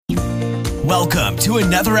Welcome to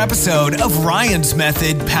another episode of Ryan's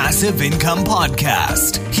Method Passive Income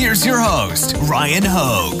Podcast. Here's your host, Ryan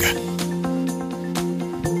Hogue.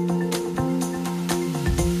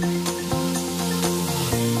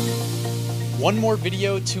 One more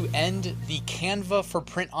video to end the CANVA for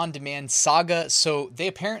print on demand saga. So they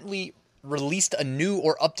apparently released a new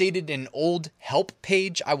or updated an old help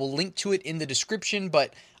page. I will link to it in the description,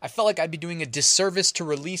 but I felt like I'd be doing a disservice to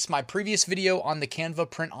release my previous video on the CANVA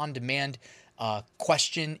print on demand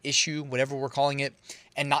question, issue, whatever we're calling it,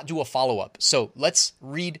 and not do a follow-up. So let's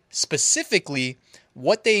read specifically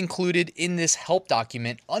what they included in this help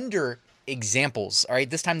document under examples. All right,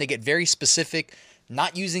 this time they get very specific,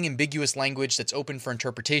 not using ambiguous language that's open for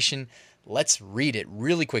interpretation. Let's read it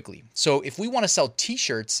really quickly. So if we want to sell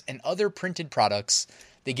t-shirts and other printed products,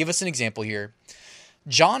 they give us an example here.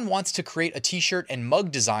 John wants to create a t-shirt and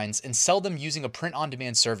mug designs and sell them using a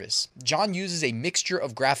print-on-demand service. John uses a mixture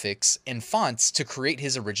of graphics and fonts to create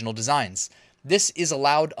his original designs. This is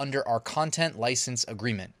allowed under our content license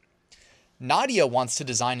agreement. Nadia wants to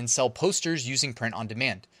design and sell posters using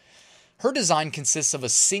print-on-demand. Her design consists of a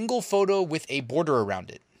single photo with a border around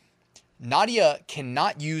it. Nadia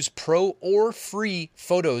cannot use pro or free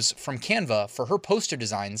photos from Canva for her poster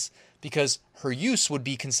designs because her use would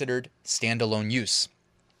be considered standalone use.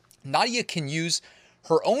 Nadia can use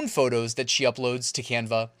her own photos that she uploads to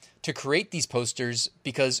Canva to create these posters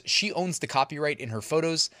because she owns the copyright in her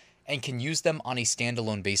photos and can use them on a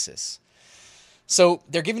standalone basis. So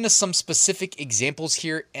they're giving us some specific examples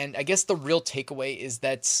here, and I guess the real takeaway is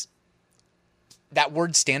that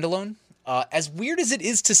word standalone, as weird as it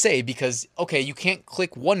is to say, because, okay, you can't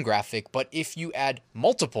click one graphic, but if you add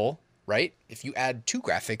multiple, right? If you add two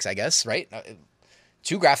graphics, I guess, right?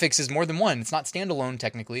 Two graphics is more than one. It's not standalone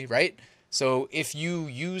technically, right? So if you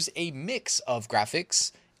use a mix of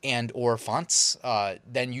graphics and or fonts,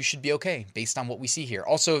 then you should be okay based on what we see here.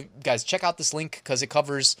 Also, guys, check out this link because it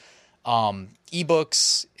covers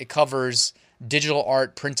ebooks, it covers digital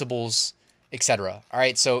art, printables, etc. All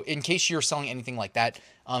right, so in case you're selling anything like that,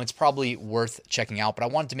 it's probably worth checking out. But I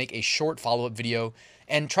wanted to make a short follow-up video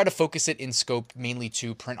and try to focus it in scope mainly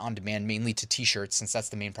to print on demand, mainly to t-shirts, since that's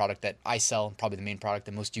the main product that I sell, probably the main product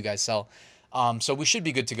that most of you guys sell. So we should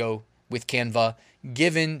be good to go with Canva,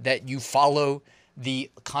 given that you follow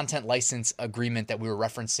the content license agreement that we were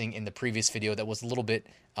referencing in the previous video that was a little bit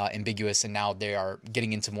ambiguous, and now they are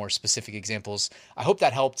getting into more specific examples. I hope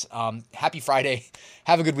that helped. Happy Friday.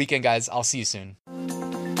 Have a good weekend, guys. I'll see you soon.